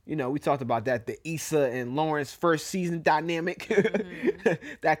anything. You know, we talked about that, the Issa and Lawrence first season dynamic.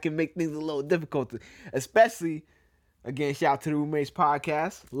 That can make things a little difficult, especially, again, shout out to the Roommates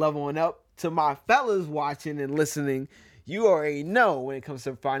Podcast. Love on up to my fellas watching and listening. You already know when it comes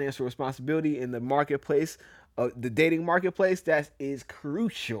to financial responsibility in the marketplace, the dating marketplace, that is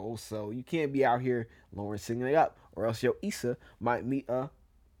crucial. So you can't be out here Lawrence singing it up, or else your Issa might meet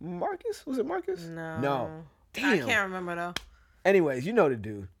Marcus. Was it Marcus? No. Damn. I can't remember though. Anyways, you know the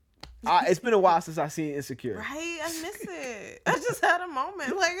dude. It's been a while since I've seen Insecure. Right? I miss it. I just had a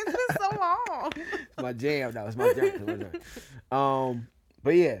moment. Like, it's been so long. It's my jam now. It's my jam.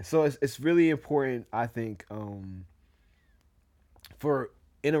 But yeah, so it's really important, I think, for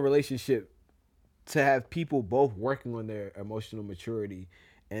in a relationship to have people both working on their emotional maturity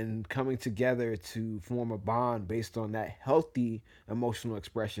and coming together to form a bond based on that healthy emotional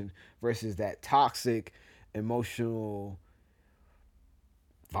expression versus that toxic emotional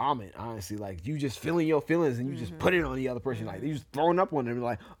vomit. Honestly, like you just feeling your feelings and you just put it on the other person. Like you just throwing up on them,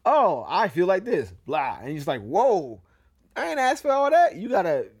 like, oh, I feel like this, blah, and you're just like, whoa, I ain't asked for all that. You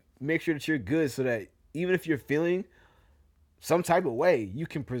gotta make sure that you're good so that even if you're feeling some type of way, you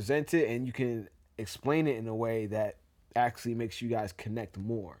can present it and you can explain it in a way that actually makes you guys connect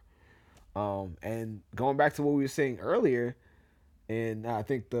more. And going back to what we were saying earlier, and I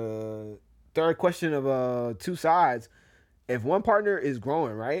think the third question of two sides, if one partner is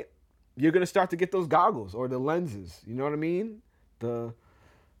growing, right, you're gonna start to get those goggles or the lenses. You know what I mean?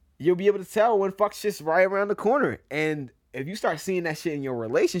 You'll be able to tell when fuck shit's right around the corner. And if you start seeing that shit in your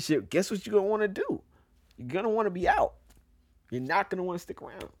relationship, guess what you're gonna want to do? You're gonna want to be out. You're not gonna want to stick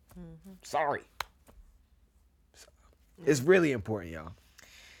around. Sorry. It's really important, y'all.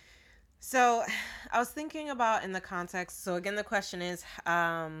 So I was thinking about in the context. So again, the question is,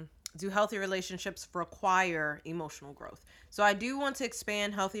 do healthy relationships require emotional growth? So I do want to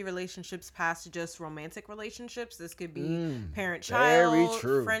expand healthy relationships past just romantic relationships. This could be parent-child,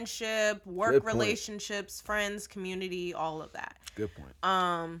 friendship, work relationships, friends, community, all of that. Good point.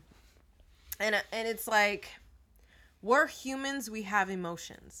 And it's like, we're humans, we have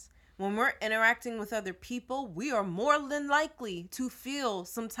emotions. When we're interacting with other people, we are more than likely to feel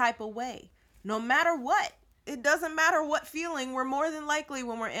some type of way. No matter what. It doesn't matter what feeling. We're more than likely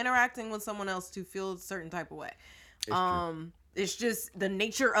when we're interacting with someone else to feel a certain type of way. It's just the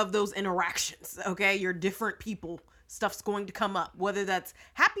nature of those interactions. Okay. You're different people. Stuff's going to come up, whether that's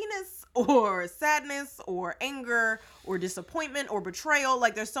happiness or sadness or anger or disappointment or betrayal.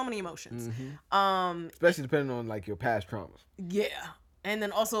 Like there's so many emotions. Especially depending on like your past traumas. Yeah. And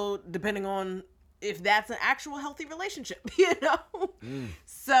then also depending on if that's an actual healthy relationship, you know?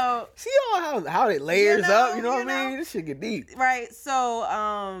 So see how it layers up, you know what I mean? This shit get deep. Right.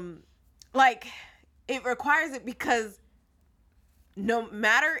 So like it requires it because no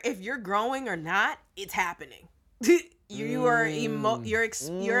matter if you're growing or not, it's happening. You're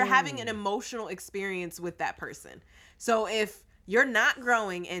having an emotional experience with that person. So if you're not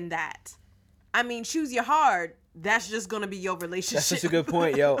growing in that, I mean, choose your hard. That's just going to be your relationship. That's such a good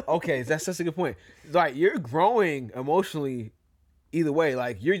point, yo. Okay, that's such a good point. Like, you're growing emotionally either way.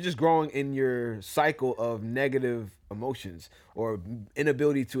 Like, you're just growing in your cycle of negative emotions or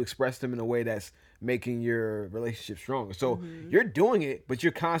inability to express them in a way that's making your relationship stronger. So, you're doing it, but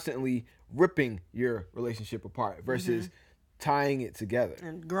you're constantly ripping your relationship apart versus tying it together.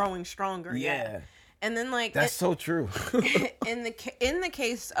 And growing stronger, yeah. And then like that's so true. in the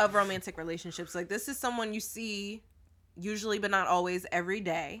case of romantic relationships, like this is someone you see usually but not always every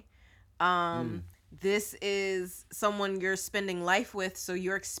day. And This is someone you're spending life with, so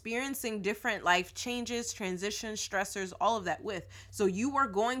you're experiencing different life changes, transitions, stressors, all of that with. So you are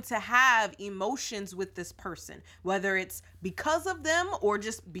going to have emotions with this person, whether it's because of them or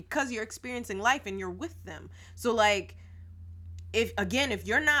just because you're experiencing life and you're with them. So like, if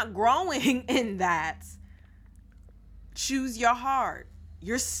you're not growing in that, choose your heart.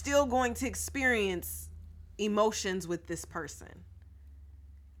 You're still going to experience emotions with this person.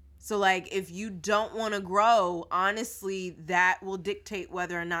 So like, if you don't want to grow, honestly, that will dictate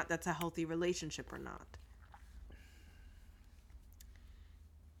whether or not that's a healthy relationship or not.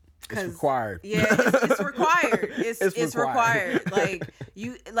 It's required. Yeah, it's required. It's required.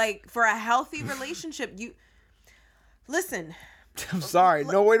 Like for a healthy relationship, listen. I'm sorry.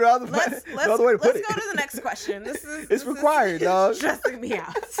 No way to other way to put it. Let's go to the next question. It's required, dog. Stressing me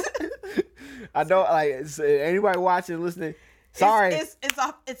out. I don't like anybody watching, listening. Sorry, it's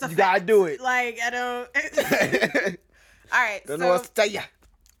a you fact. Gotta do it. Like I don't. All right. Don't know what to tell ya.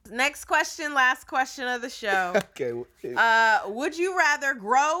 Next question, last question of the show. Okay. Would you rather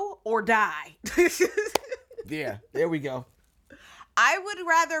grow or die? Yeah. There we go. I would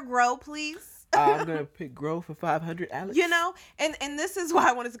rather grow, please. I'm gonna pick grow for 500, Alex. You know, and this is why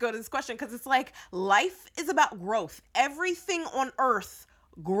I wanted to go to this question, because it's like life is about growth. Everything on earth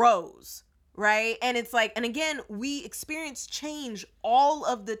grows. Right. And it's like, and again, we experience change all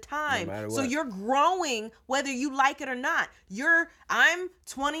of the time. No matter what. So you're growing whether you like it or not. I'm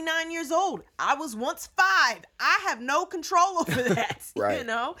 29 years old. I was once 5. I have no control over that. Right. You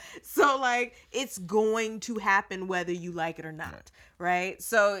know? So like, it's going to happen whether you like it or not. Right.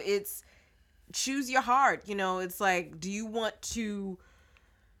 So it's choose your heart. You know, it's like, do you want to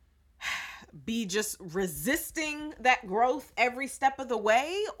be just resisting that growth every step of the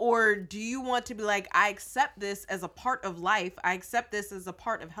way, or do you want to be like, I accept this as a part of life, I accept this as a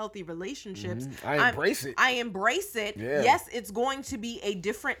part of healthy relationships, I embrace it. Yeah. Yes, it's going to be a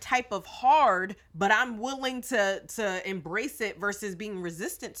different type of hard, but I'm willing to embrace it versus being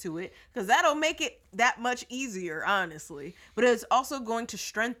resistant to it, because that'll make it that much easier, honestly. But it's also going to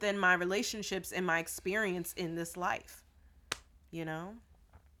strengthen my relationships and my experience in this life, you know.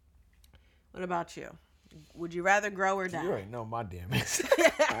 What about you? Would you rather grow or die? You already know my damn answer.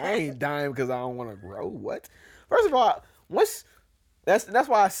 I ain't dying because I don't want to grow. What? First of all, that's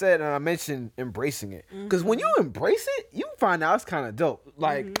why I said and I mentioned embracing it. Because when you embrace it, you find out it's kind of dope.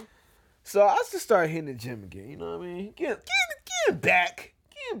 Like, so I just started hitting the gym again. You know what I mean? Getting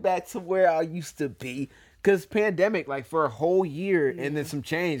back to where I used to be. Because pandemic, like for a whole year and then some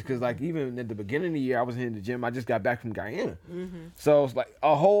change. Because like even at the beginning of the year, I was hitting the gym. I just got back from Guyana. So it's like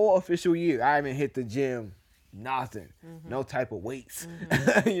a whole official year. I haven't hit the gym, nothing. No type of weights.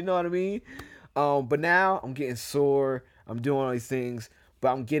 You know what I mean? But now I'm getting sore. I'm doing all these things.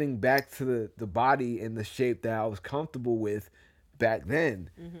 But I'm getting back to the body and the shape that I was comfortable with back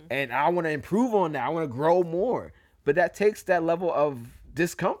then. And I want to improve on that. I want to grow more. But that takes that level of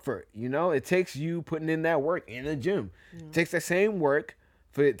discomfort, you know. It takes you putting in that work in the gym. It takes that same work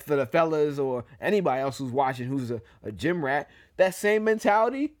for the fellas or anybody else who's watching who's a gym rat. That same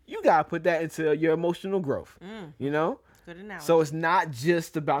mentality, you gotta put that into your emotional growth. You know. Good analogy. So it's not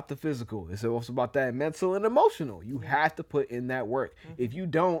just about the physical, it's also about that mental and emotional. You have to put in that work. If you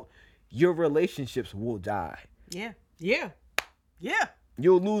don't, your relationships will die. Yeah.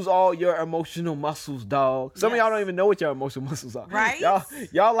 You'll lose all your emotional muscles, dog. Some of y'all don't even know what your emotional muscles are. Right?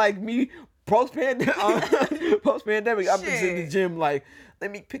 Y'all like me, post-pandemic, I've been in the gym like, let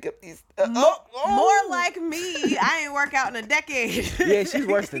me pick up these. More like me. I ain't worked out in a decade. Yeah, she's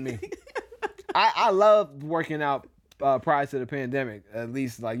worse than me. I love working out prior to the pandemic. At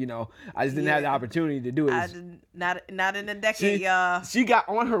least, like, you know, I just didn't have the opportunity to do it. Not in a decade, y'all. She got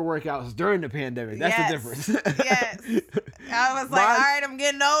on her workouts during the pandemic. That's the difference. Yes. I was like, all right, I'm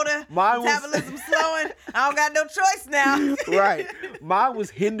getting older. Metabolism's slowing. I don't got no choice now. Right. Mine was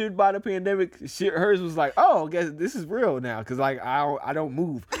hindered by the pandemic. Hers was like, oh, I guess this is real now because like I don't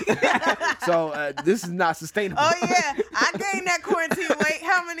move. So this is not sustainable. Oh yeah, I gained that quarantine weight.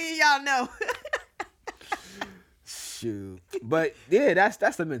 How many of y'all know? Shoot. But yeah,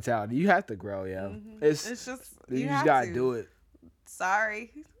 that's the mentality. You have to grow, yo. It's just you just gotta do it.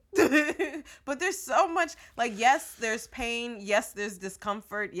 Sorry. But there's so much, like, yes, there's pain, yes, there's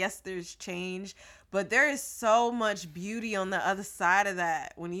discomfort, yes, there's change, but there is so much beauty on the other side of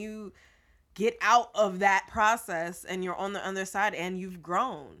that when you get out of that process and you're on the other side and you've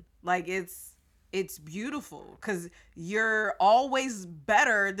grown. Like, it's beautiful because you're always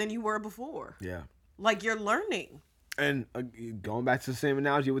better than you were before. Yeah. Like, you're learning. And going back to the same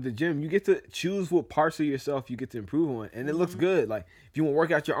analogy with the gym, you get to choose what parts of yourself you get to improve on, and it looks good. Like if you want to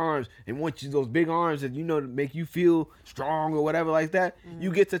work out your arms and want you those big arms that to make you feel strong or whatever like that,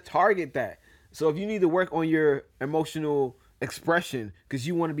 you get to target that. So if you need to work on your emotional expression because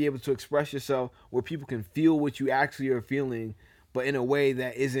you want to be able to express yourself where people can feel what you actually are feeling, but in a way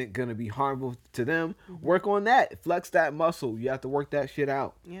that isn't gonna be harmful to them, work on that. Flex that muscle. You have to work that shit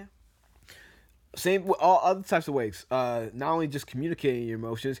out. Yeah. Same with all other types of ways. Not only just communicating your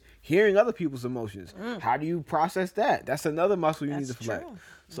emotions, hearing other people's emotions. How do you process that? That's another muscle you need to flex.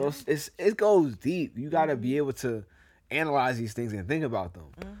 So it goes deep. You got to be able to analyze these things and think about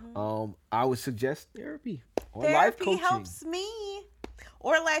them. I would suggest therapy or life coaching. Therapy helps me.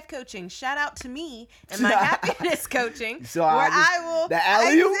 Or life coaching. Shout out to me and my happiness coaching. So I will. The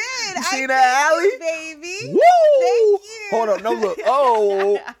alley? You seen that alley? Baby. Woo! Thank you. Hold on. No, look.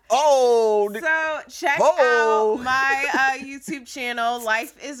 Oh. So check out my YouTube channel,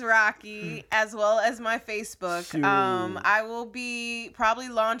 Life is Rocky, as well as my Facebook. Shoot. I will be probably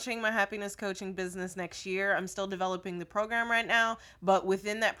launching my happiness coaching business next year. I'm still developing the program right now, but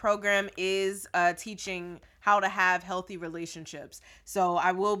within that program is teaching how to have healthy relationships. So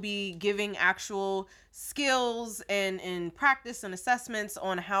I will be giving actual skills and practice and assessments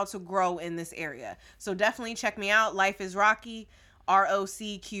on how to grow in this area. So definitely check me out. Life is Rocky,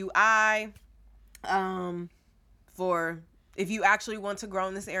 ROCQI, for if you actually want to grow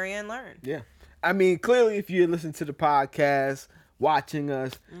in this area and learn. Yeah. I mean, clearly if you listen to the podcast, watching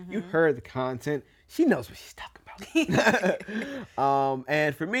us, you heard the content. She knows what she's talking about.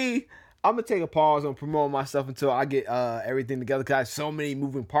 And for me, I'm going to take a pause on promoting myself until I get everything together because I have so many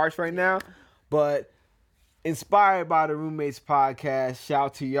moving parts right now. But inspired by the Roommates podcast, shout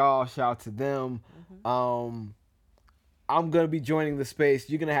out to y'all, shout out to them. I'm going to be joining the space.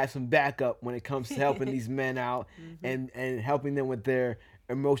 You're going to have some backup when it comes to helping these men out and helping them with their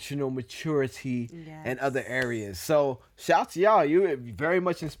emotional maturity and other areas. So shout out to y'all. You're very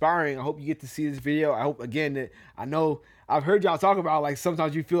much inspiring. I hope you get to see this video. I hope, again, that I know I've heard y'all talk about like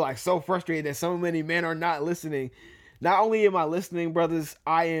sometimes you feel like so frustrated that so many men are not listening. Not only am I listening, brothers,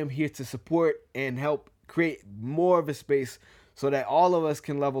 I am here to support and help create more of a space so that all of us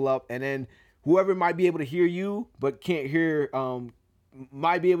can level up, and then whoever might be able to hear you but can't hear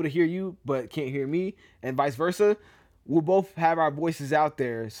might be able to hear you but can't hear me, and vice versa. We'll both have our voices out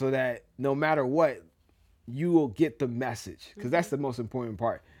there so that no matter what, you will get the message, because that's the most important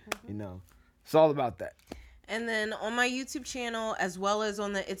part. You know, it's all about that. And then on my YouTube channel, as well as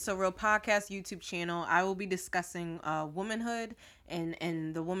on the It's a Real Podcast YouTube channel, I will be discussing womanhood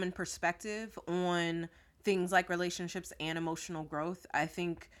and the woman perspective on things like relationships and emotional growth. I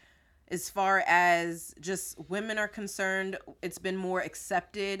think as far as just women are concerned, it's been more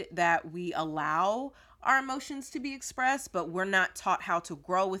accepted that we allow our emotions to be expressed, but we're not taught how to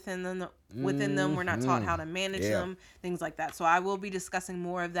grow within them. We're not taught how to manage them, things like that. So I will be discussing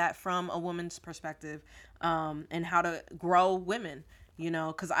more of that from a woman's perspective, and how to grow women, you know,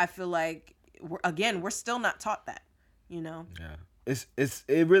 because I feel like we're still not taught that, you know. Yeah,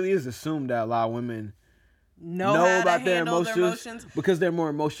 it really is assumed that a lot of women know about their emotions because they're more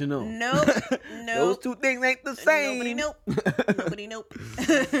emotional. Nope. Those two things ain't the same. Nobody nope.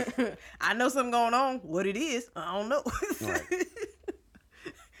 I know something going on. What it is, I don't know. Right.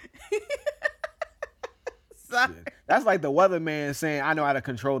 That's like the weatherman saying, I know how to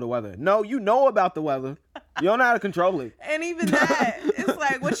control the weather. No, you know about the weather. You don't know how to control it. And even that, it's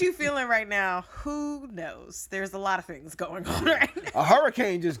like, what you feeling right now? Who knows? There's a lot of things going on right now. A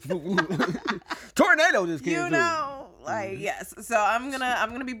hurricane just tornado just came through. You know, like, yes. So I'm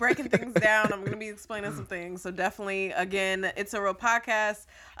gonna be breaking things down. I'm gonna be explaining some things. So definitely, again, It's a Real Podcast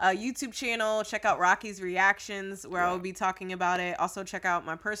YouTube channel. Check out Rocky's reactions where I will be talking about it. Also check out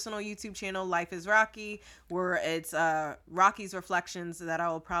my personal YouTube channel, Life is Rocky, where it's Rocky's reflections that I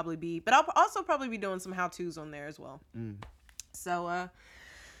will probably be, but I'll also probably be doing some how-tos on there as well. So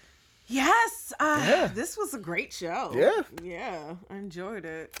yes, this was a great show. Yeah, I enjoyed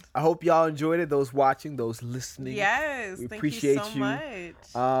it. I hope y'all enjoyed it. Those watching, those listening. Yes, we thank appreciate you so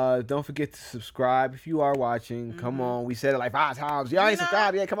much. Don't forget to subscribe if you are watching. Come on, we said it like 5 times. Y'all ain't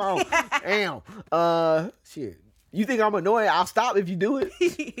subscribed yet. Come on, damn. Shit. You think I'm annoying? I'll stop if you do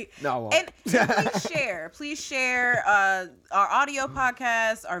it. No, I won't. And please share our audio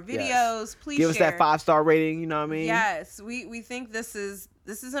podcasts, our videos. Yes. Please give us that 5-star rating. You know what I mean? Yes, we think this is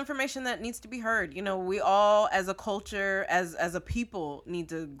information that needs to be heard. You know, we all as a culture, as a people, need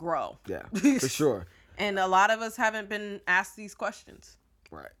to grow. Yeah, for sure. And a lot of us haven't been asked these questions.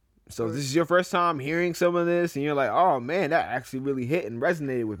 Right. So if this is your first time hearing some of this and you're like, oh man, that actually really hit and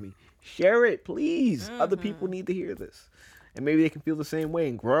resonated with me, share it, please. Other people need to hear this. And maybe they can feel the same way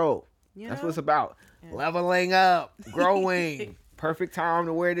and grow. That's what it's about. Yeah. Leveling up, growing. Perfect time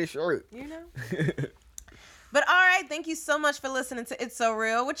to wear this shirt. But all right, thank you so much for listening to It's So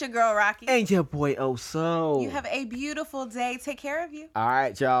Real with your girl Rocky. And your boy Oso. You have a beautiful day. Take care of you. All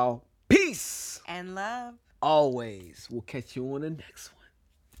right, y'all. Peace. And love. Always. We'll catch you on the next one.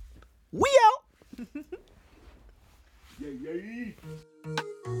 We out. Yeah.